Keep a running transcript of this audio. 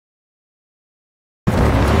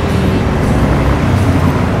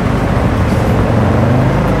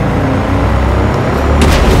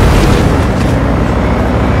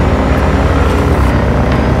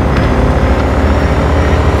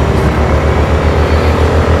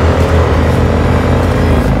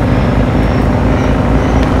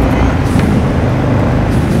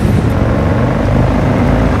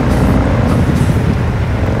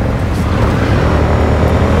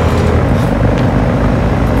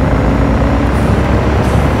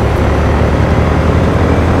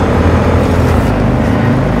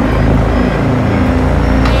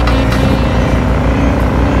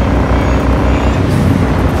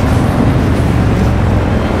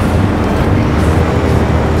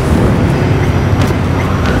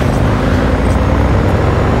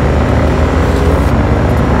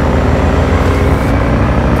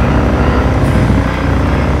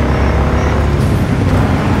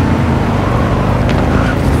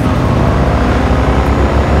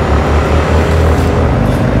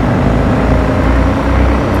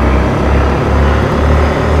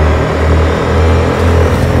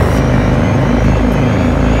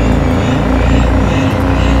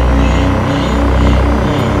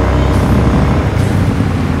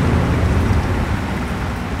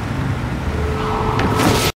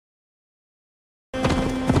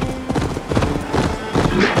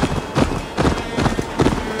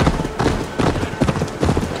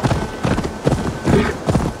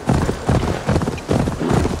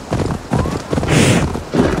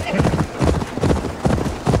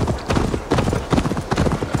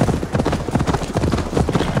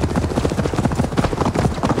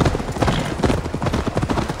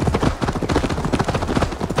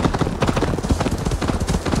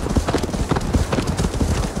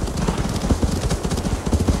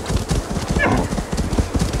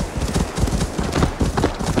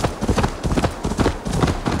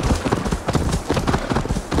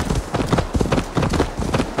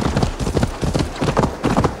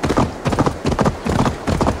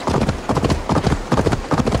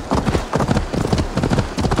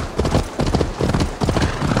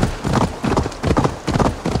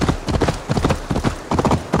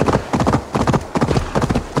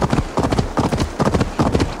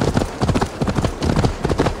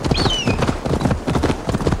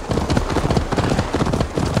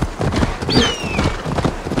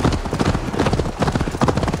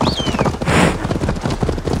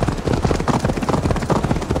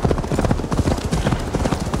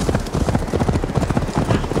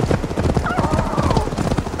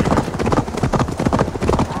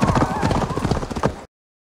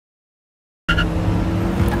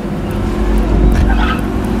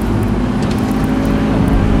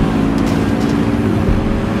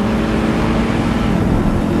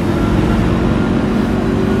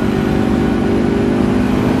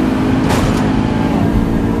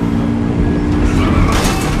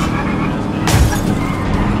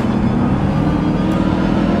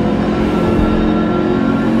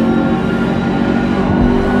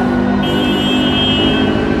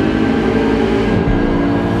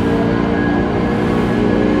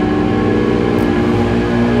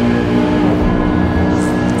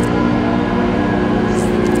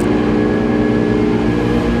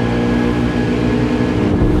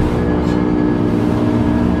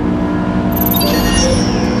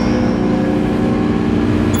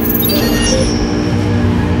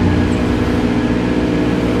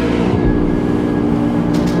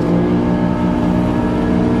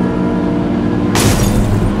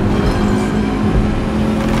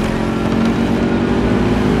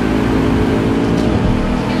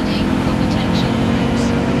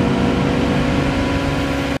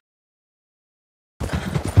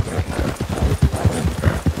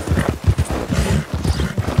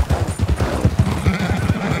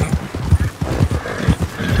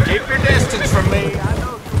message from me. I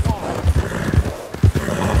know you want.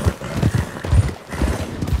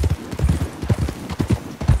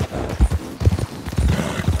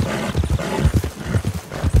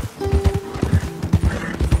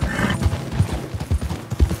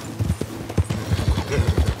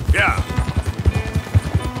 Yeah.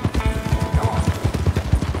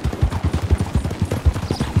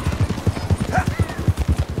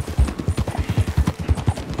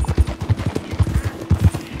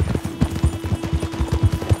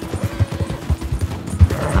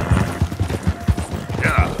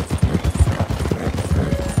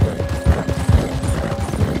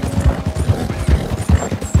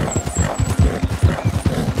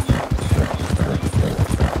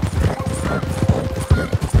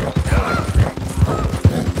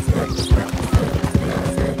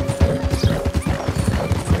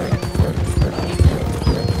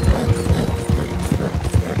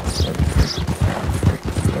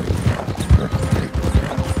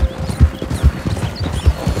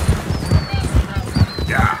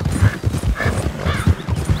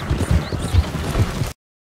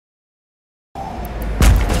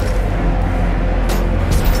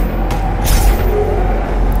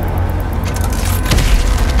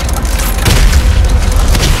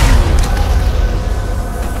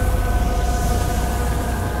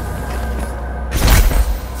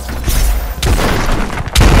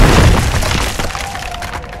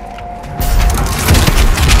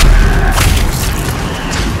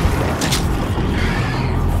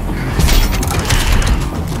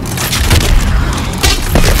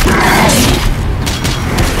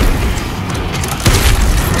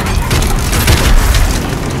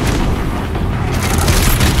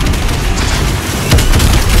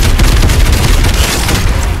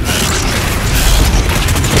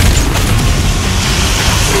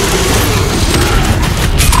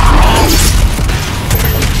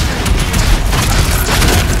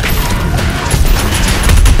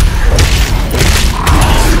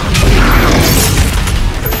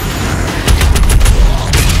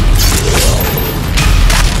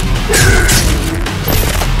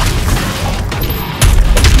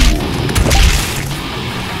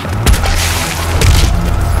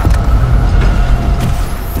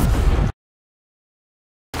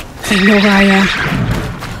 I know where I am.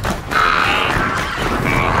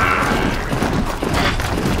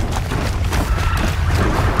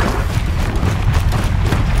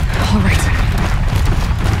 All right.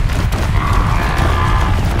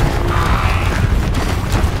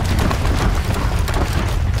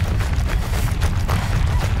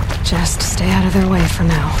 Just stay out of their way for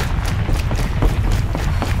now.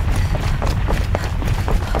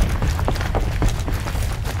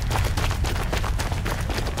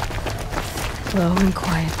 Slow and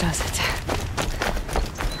quiet does it.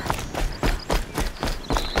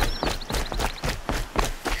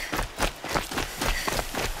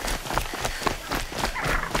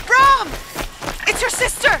 Brom! It's your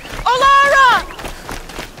sister, Olara!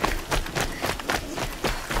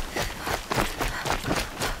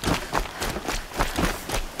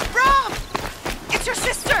 Brom! It's your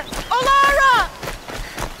sister, Olara!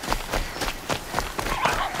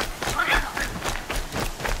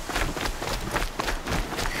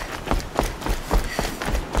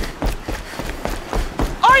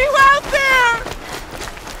 Are you out there?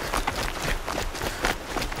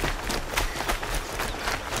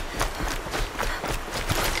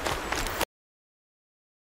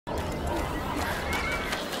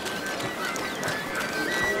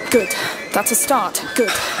 Good. That's a start. Good.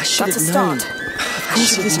 That's a start. Of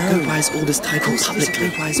course it isn't why is all this titled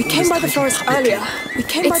publicly? We came by the forest earlier. We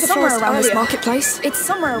came by the forest around this marketplace. It's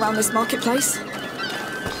somewhere around this marketplace.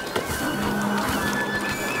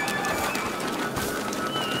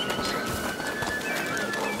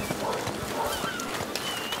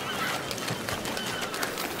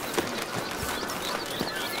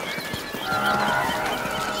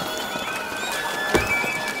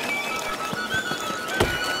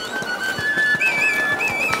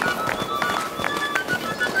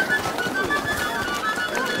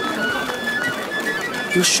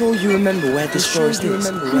 You're sure you remember where this forest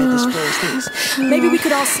is? Maybe we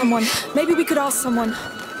could ask someone. Maybe we could ask someone.